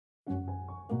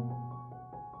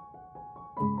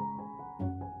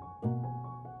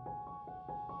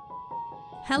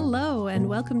Hello, and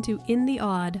welcome to In the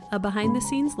Odd, a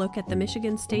behind-the-scenes look at the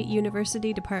Michigan State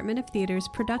University Department of Theater's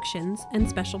productions and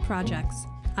special projects.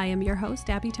 I am your host,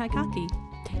 Abby Taikaki.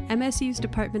 MSU's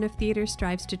Department of Theater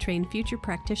strives to train future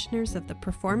practitioners of the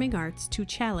performing arts to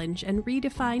challenge and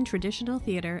redefine traditional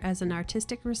theater as an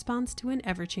artistic response to an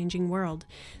ever-changing world.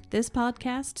 This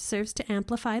podcast serves to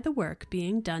amplify the work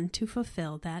being done to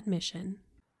fulfill that mission.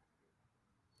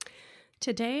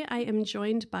 Today, I am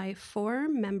joined by 4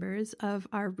 members of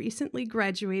our recently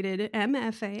graduated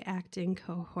MFA acting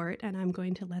cohort, and I'm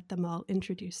going to let them all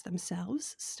introduce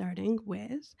themselves, starting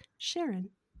with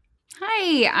Sharon.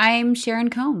 Hi, I'm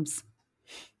Sharon Combs.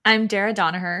 I'm Dara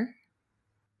Donaher.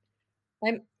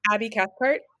 I'm Abby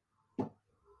Cathcart.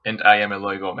 And I am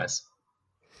Eloy Gomez.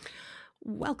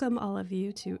 Welcome all of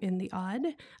you to In the Odd,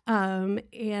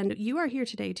 and you are here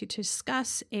today to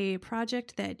discuss a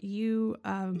project that you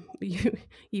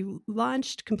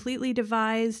launched, completely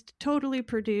devised, totally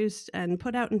produced, and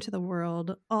put out into the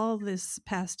world all this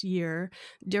past year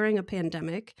during a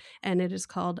pandemic, and it is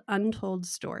called Untold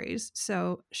Stories.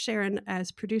 So Sharon,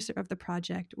 as producer of the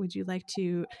project, would you like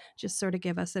to just sort of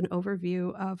give us an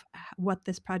overview of what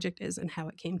this project is and how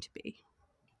it came to be?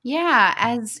 Yeah,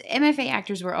 as MFA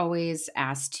actors, we're always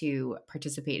asked to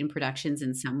participate in productions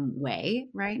in some way,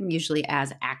 right? And usually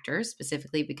as actors,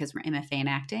 specifically because we're MFA in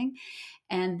acting.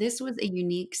 And this was a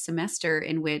unique semester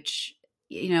in which,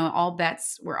 all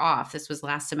bets were off. This was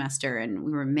last semester and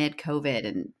we were mid-COVID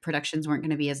and productions weren't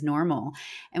going to be as normal.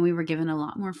 And we were given a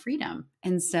lot more freedom.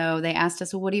 And so they asked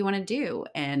us, well, what do you want to do?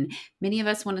 And many of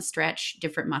us want to stretch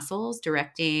different muscles,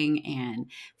 directing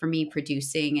and for me,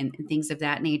 producing and things of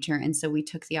that nature. And so we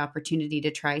took the opportunity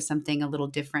to try something a little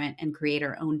different and create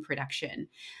our own production.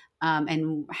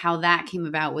 And how that came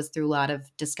about was through a lot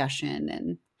of discussion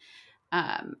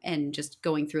and just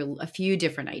going through a few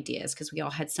different ideas because we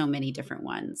all had so many different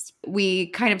ones. We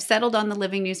kind of settled on the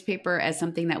living newspaper as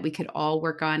something that we could all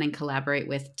work on and collaborate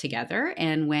with together.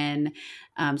 And when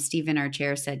Stephen, our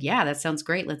chair, said, yeah, that sounds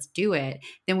great, let's do it,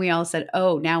 then we all said,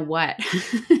 oh, now what?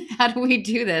 How do we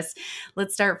do this?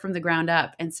 Let's start from the ground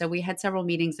up. And so we had several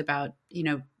meetings about,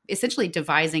 essentially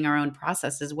devising our own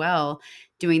process as well,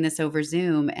 doing this over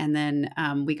Zoom. And then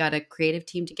we got a creative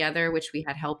team together, which we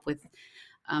had help with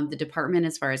the department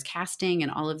as far as casting and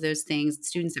all of those things,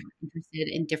 students that were interested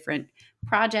in different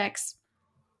projects,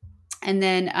 and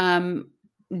then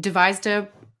devised a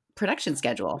production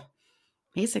schedule,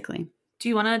 basically. Do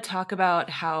you want to talk about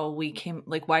how we came,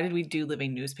 why did we do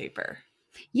living newspaper?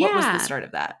 Yeah. What was the start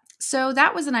of that? So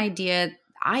that was an idea.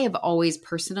 I have always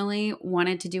personally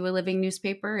wanted to do a living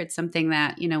newspaper. It's something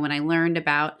that, when I learned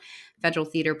about federal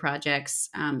theater projects,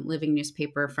 living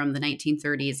newspaper from the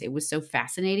 1930s, it was so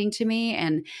fascinating to me.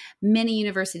 And many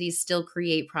universities still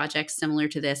create projects similar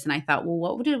to this. And I thought,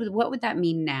 well, what would that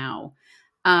mean now?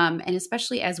 And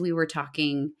especially as we were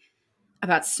talking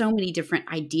about so many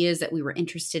different ideas that we were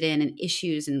interested in and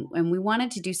issues, and we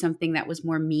wanted to do something that was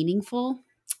more meaningful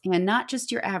and not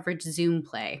just your average Zoom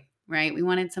play. Right? We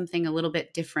wanted something a little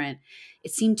bit different.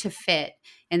 It seemed to fit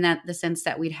in that the sense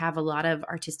that we'd have a lot of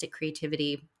artistic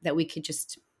creativity, that we could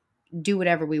just do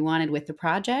whatever we wanted with the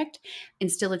project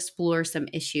and still explore some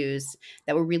issues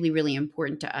that were really, really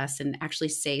important to us and actually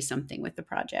say something with the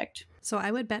project. So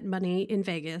I would bet money in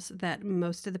Vegas that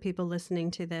most of the people listening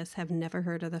to this have never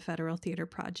heard of the Federal Theater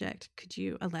Project. Could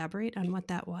you elaborate on what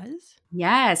that was?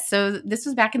 Yes. So this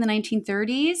was back in the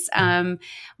 1930s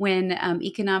when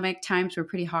economic times were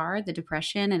pretty hard, the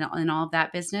Depression and all of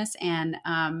that business. And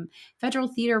Federal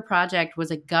Theater Project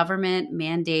was a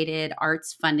government-mandated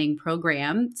arts funding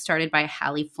program started by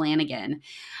Hallie Flanagan.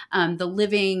 The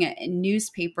living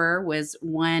newspaper was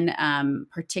one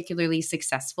particularly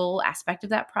successful aspect of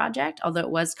that project, although it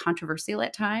was controversial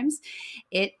at times.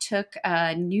 It took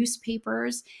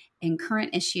newspapers and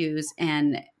current issues,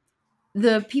 and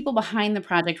the people behind the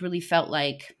project really felt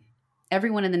like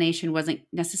everyone in the nation wasn't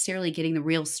necessarily getting the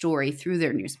real story through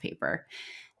their newspaper,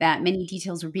 that many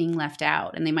details were being left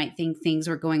out, and they might think things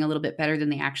were going a little bit better than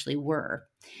they actually were.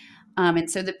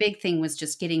 And so the big thing was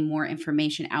just getting more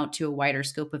information out to a wider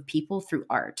scope of people through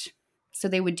art. So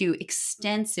they would do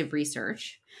extensive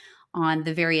research on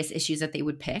the various issues that they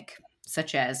would pick,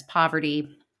 such as poverty,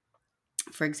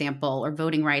 for example, or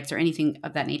voting rights or anything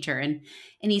of that nature, and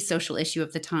any social issue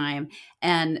of the time,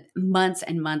 and months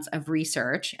of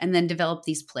research, and then develop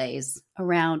these plays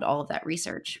around all of that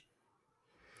research.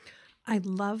 I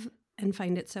love and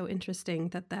find it so interesting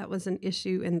that that was an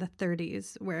issue in the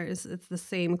 30s, whereas it's the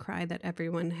same cry that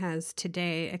everyone has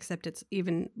today, except it's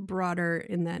even broader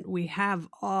in that we have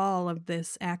all of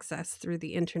this access through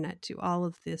the internet to all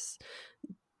of this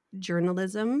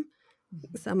journalism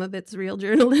Some of it's real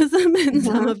journalism and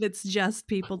some of it's just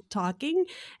people talking.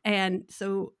 And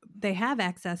so they have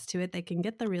access to it. They can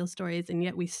get the real stories. And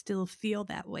yet we still feel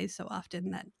that way so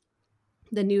often that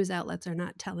the news outlets are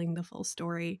not telling the full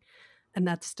story. And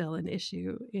that's still an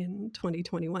issue in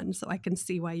 2021. So I can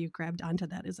see why you grabbed onto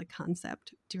that as a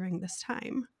concept during this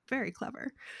time. Very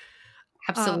clever.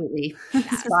 Absolutely.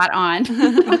 Yes. Spot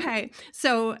on. Okay.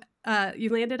 So you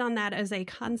landed on that as a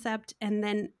concept. And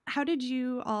then how did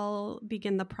you all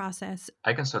begin the process?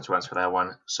 I can start to answer that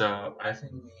one. So I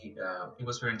think it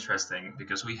was very interesting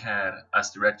because we had,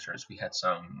 as directors, we had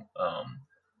some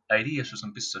ideas or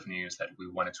some pieces of news that we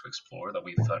wanted to explore that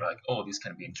we thought like, oh, this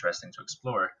can be interesting to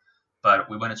explore. But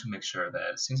we wanted to make sure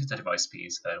that since it's a device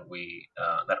piece, that we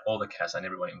that all the cast and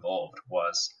everyone involved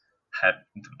had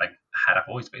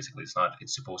a voice. Basically,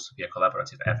 it's supposed to be a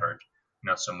collaborative effort,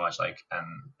 not so much like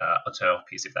an auteur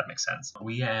piece, if that makes sense.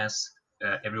 We asked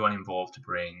everyone involved to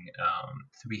bring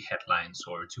 3 headlines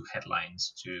or 2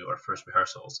 headlines to our first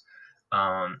rehearsals.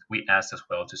 We asked as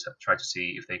well to try to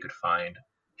see if they could find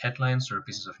headlines or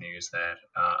pieces of news that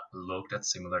looked at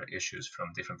similar issues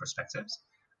from different perspectives.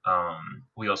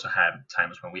 We also had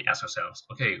times when we asked ourselves,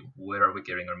 okay, where are we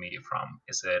getting our media from?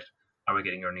 Are we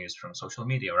getting our news from social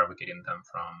media, or are we getting them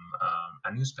from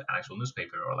an actual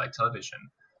newspaper or like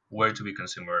television? Where do we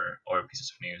consume our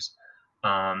pieces of news?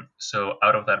 So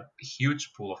out of that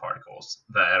huge pool of articles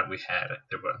that we had,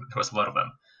 there was a lot of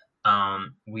them.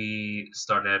 We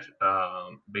started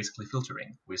basically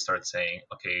filtering. We started saying,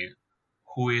 okay,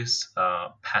 who is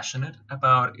passionate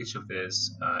about each of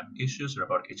these issues or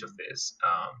about each of these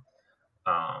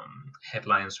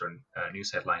headlines or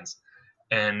news headlines,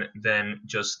 and then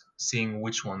just seeing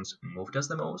which ones moved us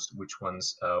the most, which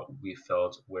ones we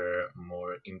felt were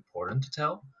more important to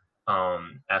tell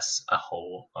as a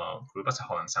whole group, as a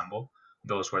whole ensemble.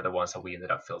 Those were the ones that we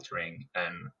ended up filtering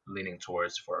and leaning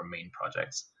towards for our main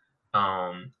projects.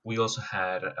 We also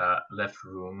had left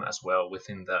room as well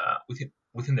within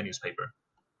the newspaper.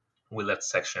 We left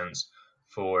sections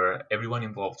for everyone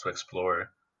involved to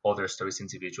explore other stories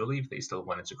individually if they still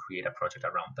wanted to create a project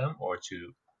around them or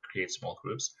to create small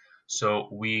groups. So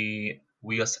we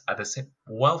at the same,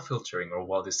 while filtering or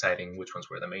while deciding which ones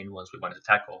were the main ones we wanted to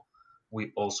tackle,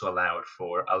 we also allowed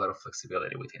for a lot of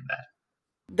flexibility within that.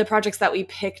 The projects that we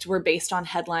picked were based on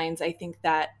headlines. I think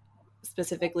that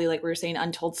specifically, like we were saying,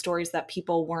 untold stories that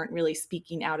people weren't really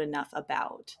speaking out enough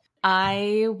about.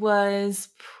 I was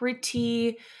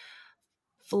pretty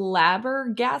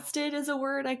flabbergasted is a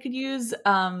word I could use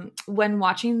when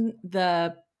watching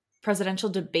the presidential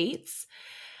debates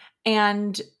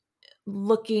and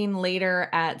looking later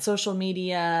at social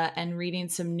media and reading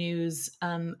some news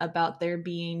about there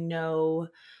being no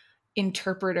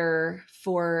interpreter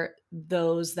for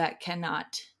those that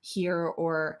cannot hear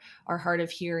or are hard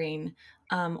of hearing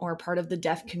or part of the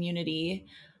deaf community.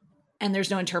 And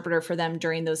there's no interpreter for them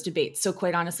during those debates. So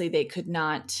quite honestly, they could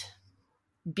not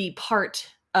be part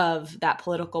of that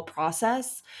political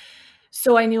process.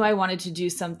 So I knew I wanted to do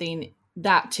something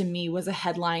that to me was a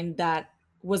headline that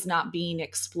was not being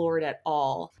explored at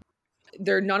all.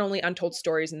 They're not only untold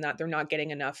stories in that they're not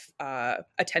getting enough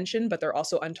attention, but they're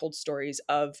also untold stories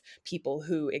of people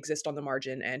who exist on the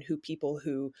margin and people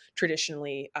who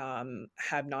traditionally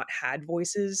have not had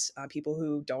voices, people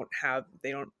who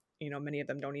many of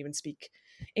them don't even speak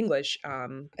English.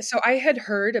 So I had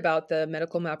heard about the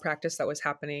medical malpractice that was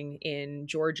happening in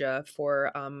Georgia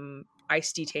for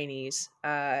ICE detainees,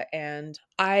 and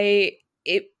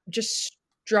it just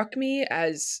struck me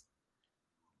as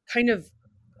kind of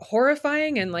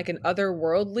horrifying and like an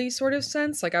otherworldly sort of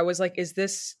sense. Like I was like,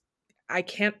 I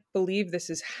can't believe this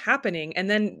is happening. And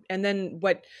then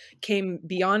what came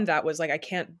beyond that was like, I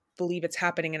can't believe it's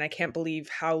happening, and I can't believe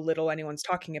how little anyone's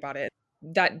talking about it.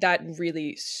 That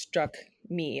really struck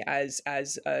me as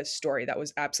a story that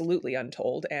was absolutely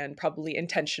untold and probably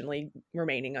intentionally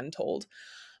remaining untold.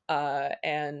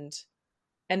 And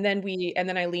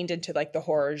then I leaned into like the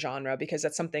horror genre because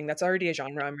that's something that's already a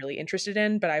genre I'm really interested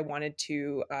in, but I wanted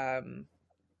to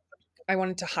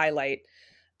highlight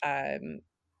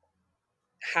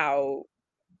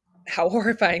how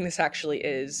horrifying this actually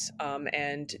is,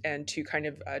 and to kind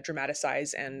of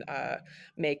dramatize and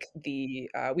make we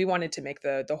wanted to make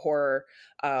the horror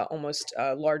almost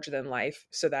larger than life,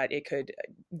 so that it could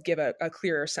give a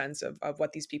clearer sense of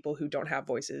what these people who don't have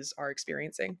voices are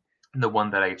experiencing. The one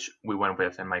that we went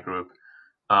with in my group,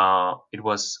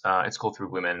 it's called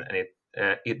Through Women, and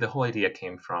the whole idea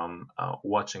came from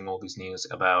watching all these news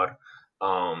about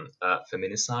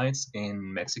feminicides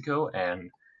in Mexico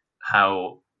and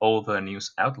how all the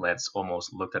news outlets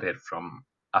almost looked at it from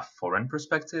a foreign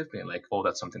perspective, being like, oh,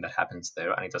 that's something that happens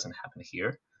there and it doesn't happen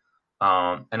here.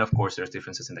 And of course, there's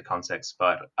differences in the context,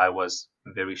 but I was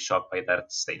very shocked by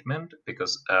that statement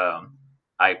because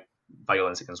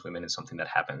violence against women is something that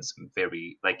happens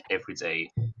very like every day,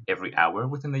 every hour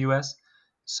within the U.S.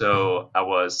 So I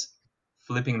was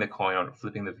flipping the coin or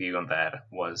flipping the view on that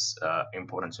was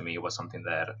important to me. It was something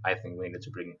that I think we needed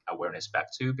to bring awareness back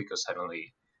to because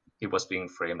suddenly it was being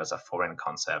framed as a foreign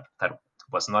concept that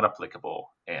was not applicable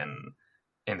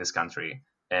in this country.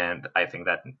 And I think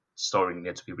that story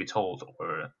needed to be retold,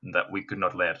 or that we could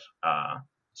not let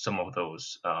some of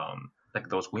those like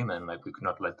those women, like we could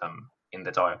not let them in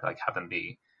the dark, like have them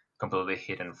be completely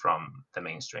hidden from the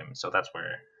mainstream. So that's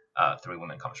where Three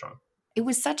Women comes from. It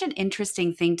was such an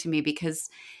interesting thing to me because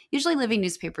usually living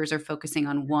newspapers are focusing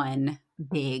on one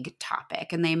big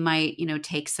topic, and they might,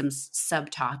 take some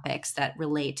subtopics that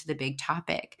relate to the big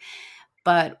topic.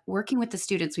 But working with the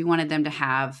students, we wanted them to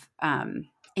have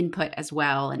input as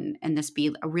well, and this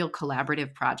be a real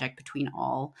collaborative project between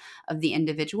all of the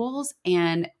individuals.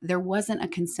 And there wasn't a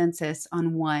consensus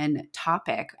on one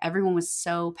topic. Everyone was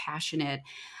so passionate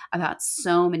about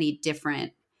so many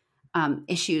different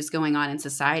issues going on in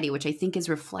society, which I think is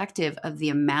reflective of the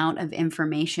amount of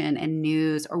information and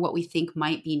news, or what we think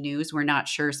might be news, we're not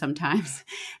sure sometimes,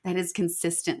 that is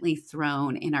consistently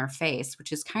thrown in our face,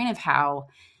 which is kind of how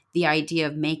the idea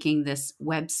of making this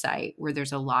website where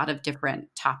there's a lot of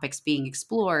different topics being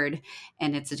explored,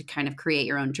 and it's to kind of create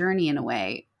your own journey in a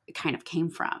way, it kind of came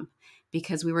from,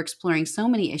 because we were exploring so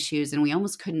many issues and we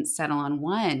almost couldn't settle on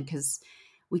one because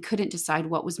we couldn't decide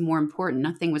what was more important.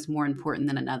 Nothing was more important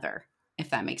than another, if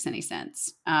that makes any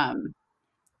sense.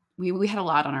 We had a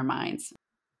lot on our minds.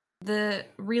 The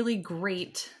really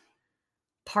great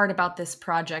part about this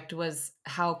project was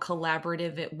how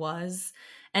collaborative it was.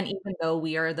 And even though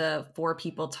we are the 4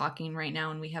 people talking right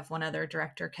now, and we have one other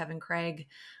director, Kevin Craig,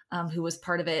 who was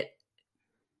part of it,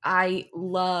 I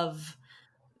love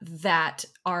that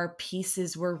our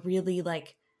pieces were really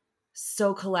like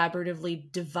so collaboratively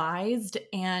devised,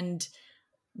 and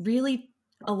really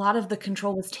a lot of the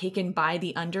control was taken by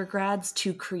the undergrads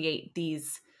to create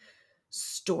these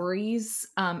stories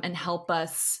and help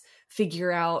us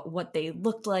figure out what they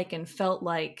looked like and felt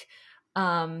like.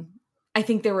 I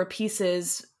think there were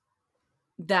pieces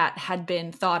that had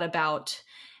been thought about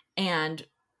and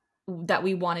that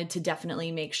we wanted to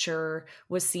definitely make sure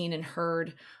was seen and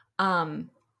heard.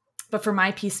 But for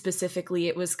my piece specifically,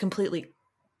 it was completely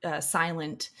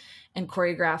silent and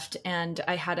choreographed. And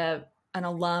I had an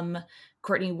alum,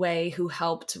 Courtney Way, who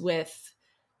helped with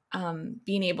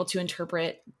being able to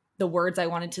interpret the words I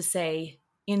wanted to say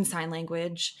in sign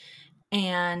language.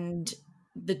 And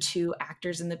the 2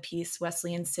 actors in the piece,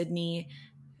 Wesley and Sydney,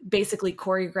 basically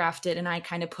choreographed it, and I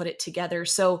kind of put it together.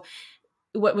 So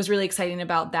what was really exciting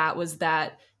about that was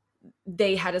that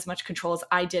they had as much control as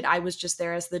I did. I was just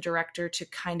there as the director to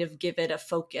kind of give it a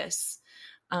focus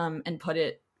and put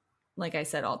it, like I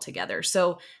said, all together.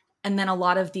 So, and then a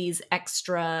lot of these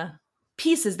extra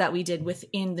pieces that we did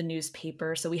within the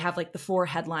newspaper. So we have like the 4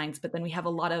 headlines, but then we have a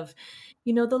lot of,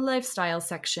 the lifestyle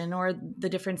section or the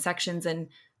different sections. And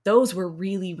those were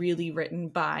really, really written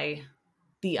by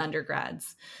the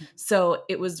undergrads. So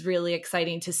it was really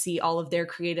exciting to see all of their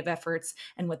creative efforts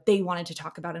and what they wanted to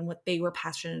talk about and what they were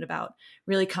passionate about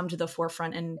really come to the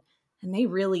forefront. And they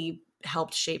really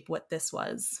helped shape what this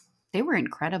was. They were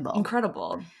incredible.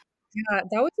 Incredible. Yeah,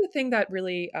 that was the thing that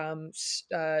really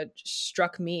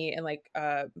struck me and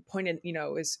pointed,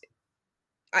 is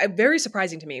very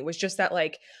surprising to me, was just that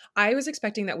I was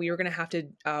expecting that we were going to have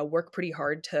to work pretty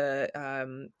hard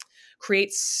to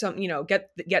create some,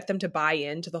 get them to buy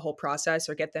into the whole process,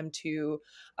 or get them to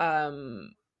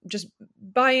just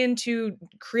buy into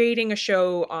creating a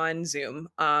show on Zoom.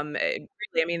 Really,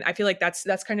 I mean, I feel like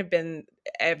that's kind of been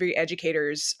every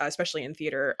educator's, especially in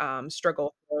theater,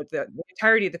 struggle for the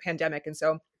entirety of the pandemic. And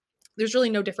so there's really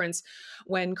no difference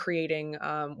when creating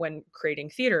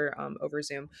theater over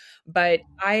Zoom. And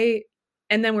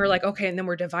then we're like, okay, and then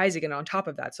we're devising it on top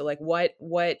of that. So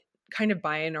what kind of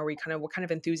buy-in are we what kind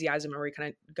of enthusiasm are we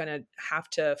kind of gonna have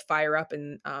to fire up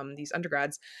in these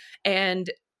undergrads?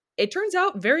 And it turns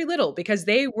out very little, because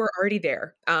they were already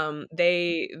there.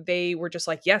 They were just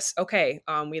like, yes, okay.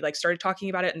 We started talking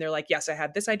about it, and they're like, yes, I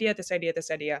had this idea, this idea, this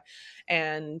idea.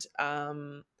 And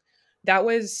that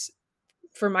was,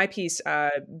 for my piece,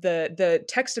 the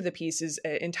text of the piece is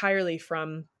entirely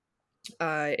from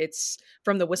it's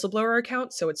from the whistleblower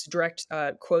account. So it's direct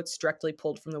quotes directly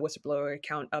pulled from the whistleblower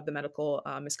account of the medical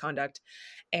misconduct.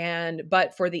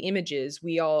 But for the images,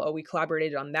 we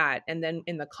collaborated on that. And then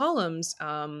in the columns,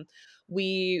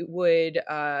 we would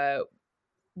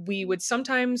we would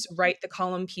sometimes write the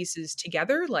column pieces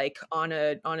together, like on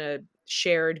a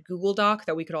shared Google Doc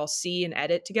that we could all see and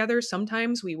edit together.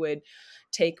 Sometimes we would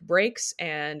take breaks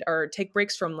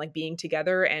from like being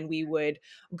together, and we would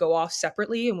go off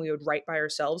separately and we would write by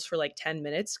ourselves for like 10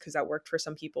 minutes because that worked for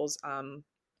some people's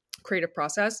creative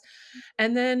process.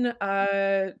 And then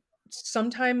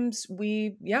sometimes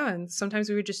we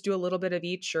would just do a little bit of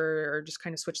each, or just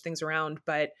kind of switch things around.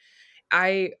 But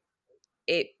they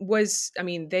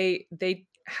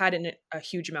had a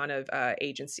huge amount of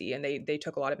agency, and they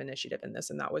took a lot of initiative in this,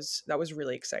 and that was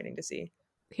really exciting to see.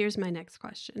 Here's my next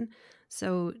question.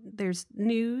 So there's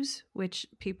news, which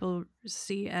people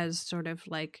see as sort of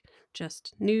like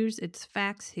just news, it's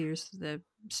facts, here's the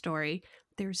story.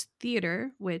 There's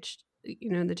theater, which,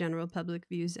 the general public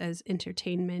views as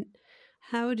entertainment.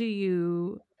 How do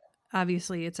you,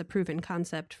 obviously it's a proven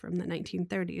concept from the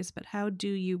 1930s, but how do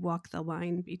you walk the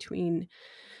line between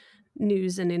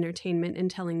news and entertainment in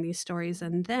telling these stories?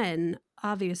 And then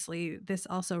obviously this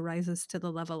also rises to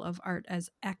the level of art as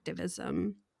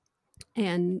activism.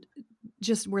 And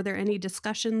just, were there any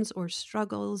discussions or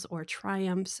struggles or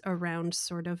triumphs around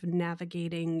sort of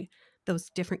navigating those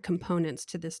different components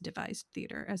to this devised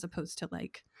theater, as opposed to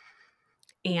like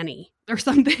Annie or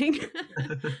something?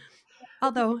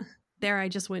 Although there I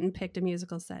just went and picked a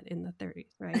musical set in the 30s,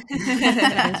 right?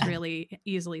 That is really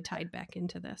easily tied back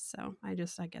into this. So I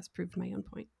guess proved my own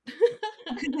point.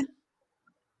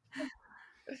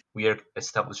 We are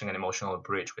establishing an emotional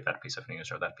bridge with that piece of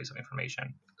news or that piece of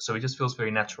information. So it just feels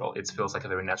very natural. It feels like a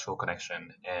very natural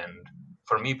connection. And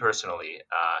for me personally,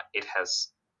 it has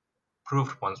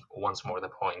proved once more the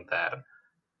point that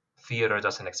theater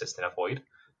doesn't exist in a void,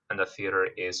 and that theater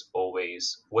is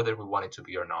always, whether we want it to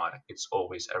be or not, it's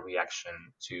always a reaction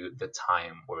to the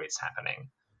time where it's happening.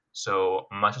 So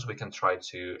much as we can try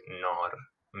to not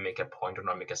make a point or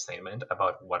not make a statement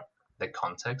about what the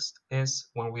context is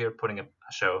when we are putting a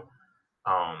show,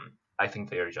 I think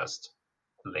they are just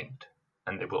linked,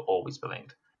 and they will always be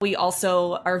linked. We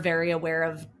also are very aware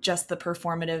of just the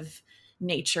performative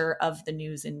nature of the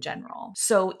news in general.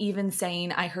 So even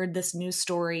saying, I heard this news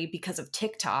story because of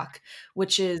TikTok,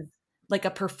 which is like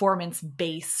a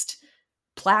performance-based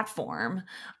platform,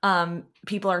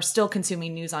 people are still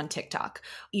consuming news on TikTok.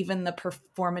 Even the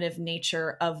performative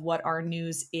nature of what our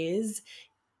news is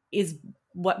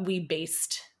what we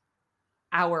based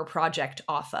our project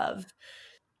off of.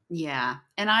 Yeah.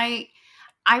 And I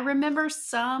remember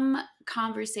some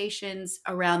conversations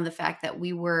around the fact that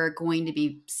we were going to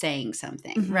be saying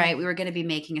something, right? We were going to be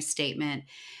making a statement,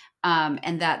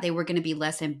 and that they were going to be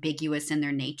less ambiguous in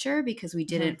their nature, because we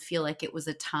didn't feel like it was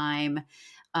a time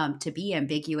to be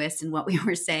ambiguous in what we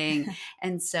were saying.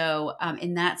 And so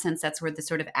in that sense, that's where the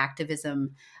sort of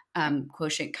activism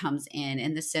quotient comes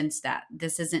in the sense that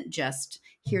this isn't just,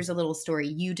 here's a little story,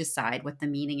 you decide what the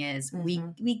meaning is.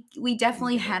 We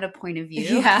definitely had a point of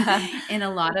view in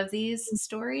a lot of these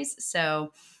stories.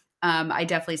 So I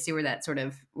definitely see where that sort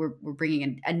of, we're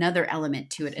bringing another element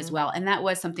to it as well. And that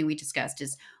was something we discussed,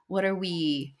 is what do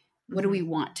we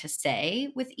want to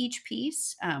say with each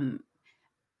piece?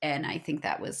 And I think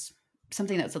that was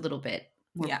something that was a little bit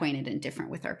more pointed and different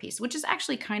with our piece, which is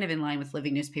actually kind of in line with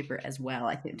Living Newspaper as well.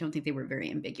 I don't think they were very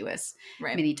ambiguous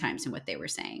many times in what they were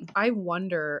saying. I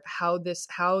wonder how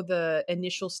the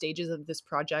initial stages of this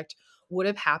project would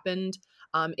have happened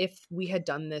if we had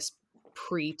done this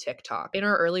pre-TikTok. In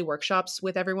our early workshops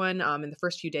with everyone, in the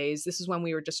first few days, this is when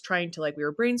we were just trying to, we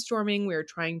were brainstorming, we were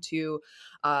trying to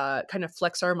kind of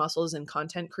flex our muscles in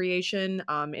content creation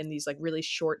in these really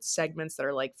short segments that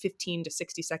are 15 to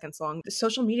 60 seconds long. The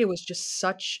social media was just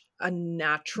such a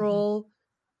natural,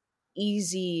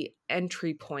 easy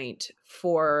entry point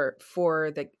for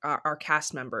our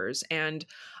cast members. And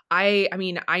I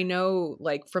know,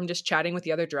 from just chatting with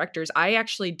the other directors, I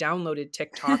actually downloaded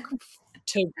TikTok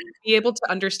to be able to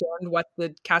understand what the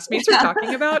castmates were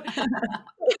talking about.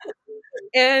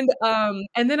 And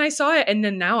then I saw it, and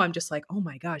then now I'm just like, oh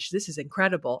my gosh, this is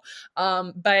incredible.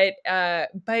 But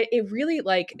it really,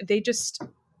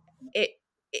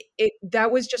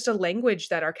 that was just a language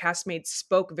that our castmates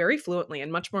spoke very fluently,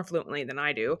 and much more fluently than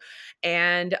I do.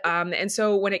 And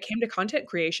so when it came to content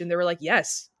creation, they were like,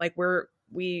 yes,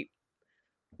 we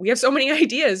have so many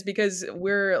ideas because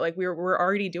we're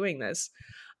already doing this.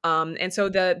 And so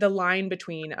the line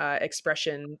between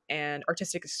expression and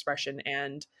artistic expression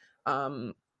and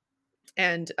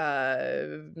and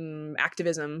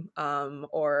activism,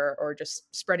 or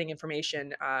just spreading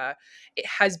information, it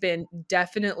has been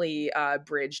definitely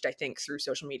bridged, I think, through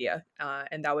social media,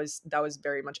 and that was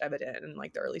very much evident in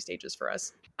like the early stages for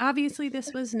us. Obviously,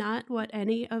 this was not what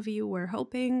any of you were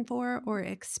hoping for or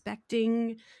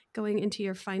expecting going into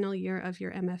your final year of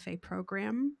your MFA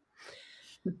program.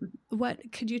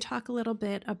 What could you talk a little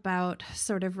bit about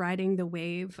sort of riding the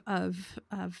wave of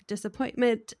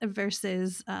disappointment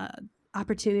versus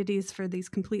opportunities for these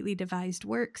completely devised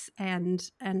works, and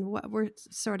what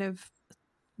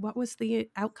was the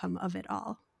outcome of it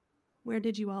all? Where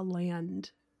did you all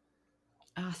land?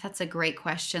 Oh, that's a great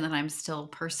question that I'm still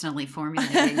personally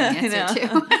formulating the answer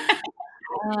to.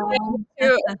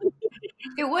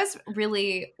 It was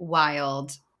really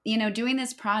wild. Doing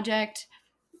this project,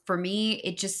 for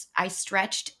me, I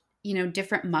stretched,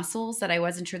 different muscles that I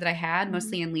wasn't sure that I had,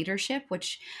 mostly in leadership,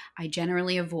 which I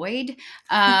generally avoid,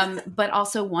 but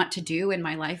also want to do in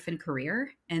my life and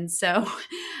career. And so,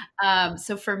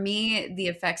 so for me, the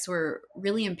effects were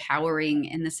really empowering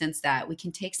in the sense that we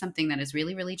can take something that is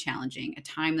really, really challenging, a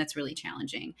time that's really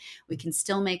challenging. We can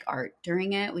still make art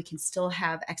during it. We can still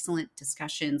have excellent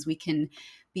discussions. We can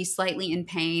be slightly in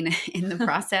pain in the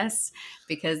process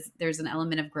because there's an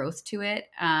element of growth to it.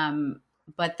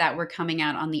 But that we're coming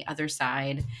out on the other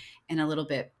side in a little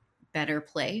bit better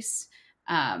place.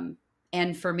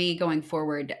 And for me going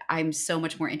forward, I'm so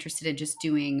much more interested in just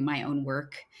doing my own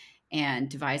work and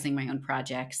devising my own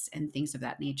projects and things of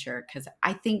that nature. Because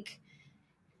I think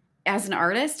as an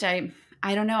artist, I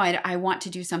don't know. I want to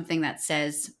do something that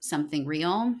says something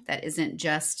real, that isn't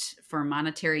just for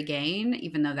monetary gain,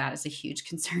 even though that is a huge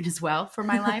concern as well for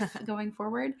my life going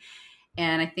forward.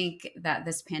 And I think that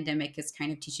this pandemic is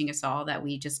kind of teaching us all that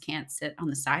we just can't sit on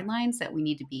the sidelines, that we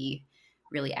need to be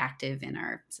really active in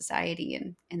our society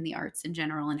and in the arts in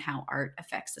general and how art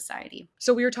affects society.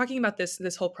 So we were talking about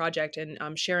this whole project,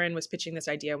 and Sharon was pitching this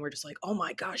idea, and we're just like, oh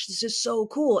my gosh, this is so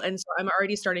cool. And so I'm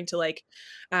already starting to like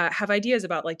have ideas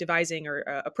about like devising or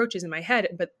approaches in my head,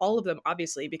 but all of them,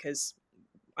 obviously, because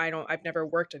I've never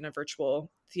worked in a virtual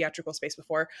theatrical space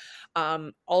before.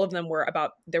 All of them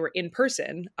they were in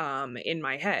person in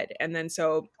my head. And then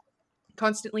so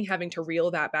constantly having to reel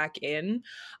that back in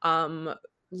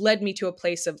led me to a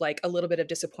place of like a little bit of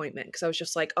disappointment, because I was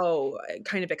just like,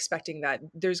 kind of expecting that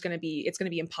it's going to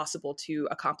be impossible to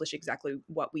accomplish exactly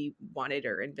what we wanted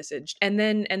or envisaged. And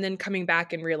then coming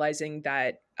back and realizing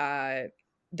that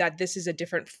that this is a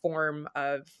different form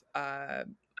of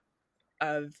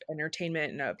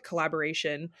entertainment and of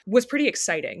collaboration was pretty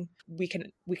exciting. We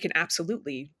can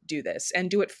absolutely do this and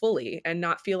do it fully and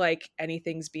not feel like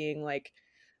anything's being like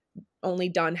only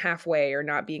done halfway or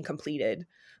not being completed,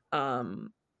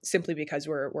 simply because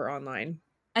we're online.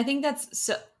 I think that's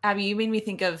so, Abby, you made me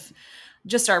think of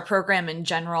just our program in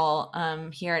general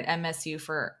here at MSU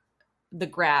for the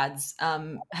grads,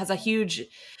 has a huge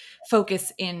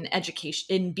focus in education,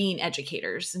 in being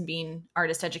educators and being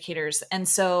artist educators. And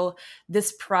so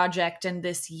this project and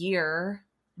this year,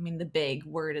 I mean, the big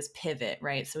word is pivot,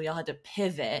 right? So we all had to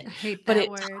pivot, I hate but that it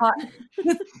word.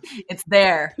 it's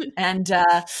there. And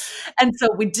so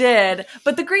we did.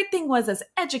 But the great thing was, as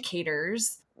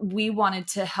educators, we wanted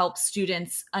to help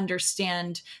students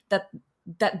understand that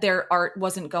their art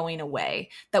wasn't going away,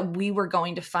 that we were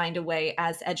going to find a way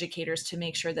as educators to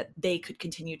make sure that they could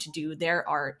continue to do their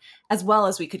art as well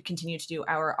as we could continue to do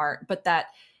our art, but that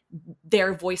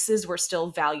their voices were still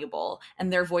valuable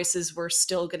and their voices were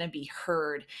still going to be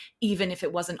heard, even if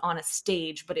it wasn't on a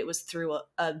stage, but it was through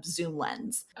a Zoom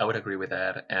lens. I would agree with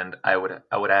that. And I would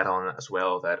add on as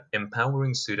well that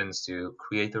empowering students to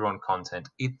create their own content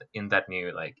in that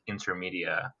new like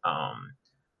intermedia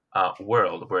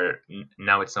world where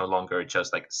now it's no longer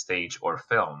just like stage or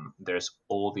film. There's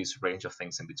all these range of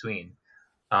things in between.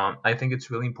 I think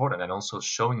it's really important, and also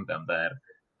showing them that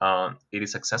it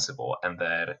is accessible and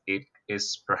that it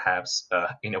is perhaps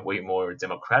in a way more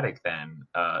democratic than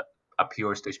a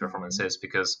pure stage performance is,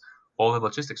 because all the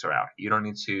logistics are out. You don't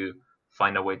need to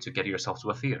find a way to get yourself to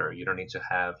a theater. You don't need to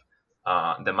have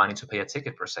the money to pay a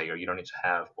ticket per se, or you don't need to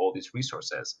have all these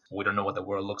resources. We don't know what the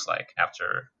world looks like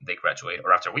after they graduate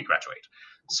or after we graduate.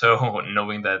 So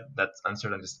knowing that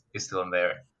uncertainty is still in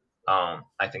there,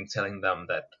 I think telling them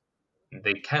that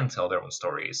they can tell their own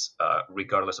stories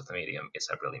regardless of the medium is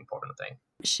a really important thing.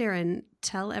 Sharon,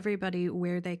 tell everybody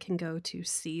where they can go to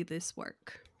see this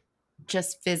work.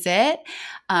 just visit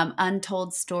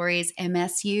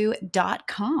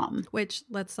untoldstoriesmsu.com. Which,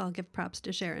 let's all give props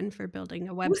to Sharon for building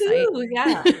a website. Woohoo,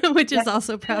 yeah. Which is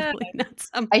also probably not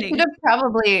something. I should have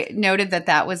probably noted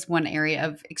that was one area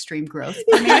of extreme growth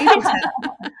for me. Because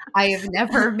I have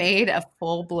never made a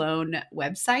full-blown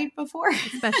website before.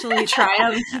 Especially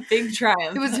Triumph, big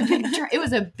triumph. It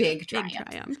was a big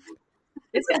triumph.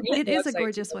 It is a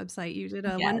gorgeous website. You did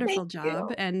a wonderful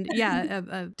job. And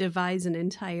devise an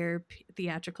entire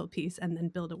theatrical piece and then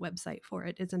build a website for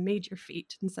it is a major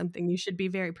feat and something you should be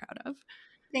very proud of.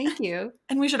 Thank you.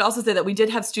 And we should also say that we did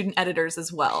have student editors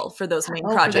as well for those main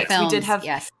projects. For the films, we did have,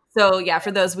 yes. So yeah,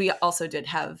 for those we also did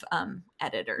have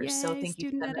editors. Yay, so thank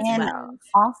you to them and as well.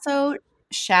 Also,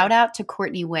 shout out to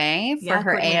Courtney Way for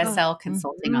her Courtney. ASL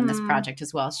consulting on this project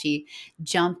as well. She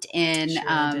jumped in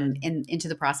into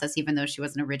the process, even though she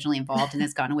wasn't originally involved, and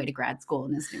has gone away to grad school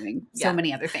and is doing so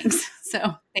many other things. So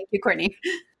thank you, Courtney.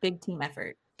 Big team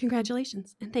effort.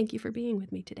 Congratulations, and thank you for being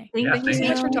with me today. Thank you so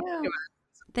much for talking to us.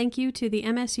 Thank you to the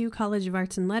MSU College of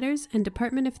Arts and Letters and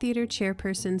Department of Theater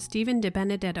Chairperson Stephen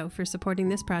DiBenedetto for supporting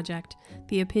this project.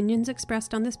 The opinions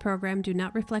expressed on this program do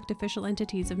not reflect official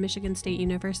entities of Michigan State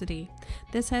University.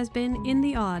 This has been In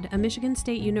the Odd, a Michigan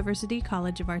State University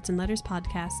College of Arts and Letters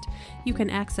podcast. You can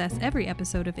access every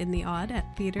episode of In the Odd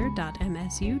at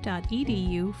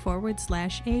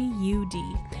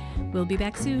theater.msu.edu/AUD. We'll be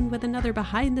back soon with another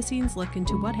behind-the-scenes look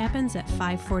into what happens at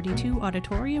 542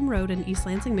 Auditorium Road in East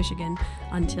Lansing, Michigan.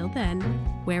 Until then,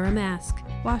 wear a mask,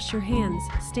 wash your hands,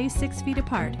 stay 6 feet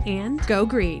apart, and go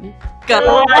green.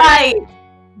 Go white!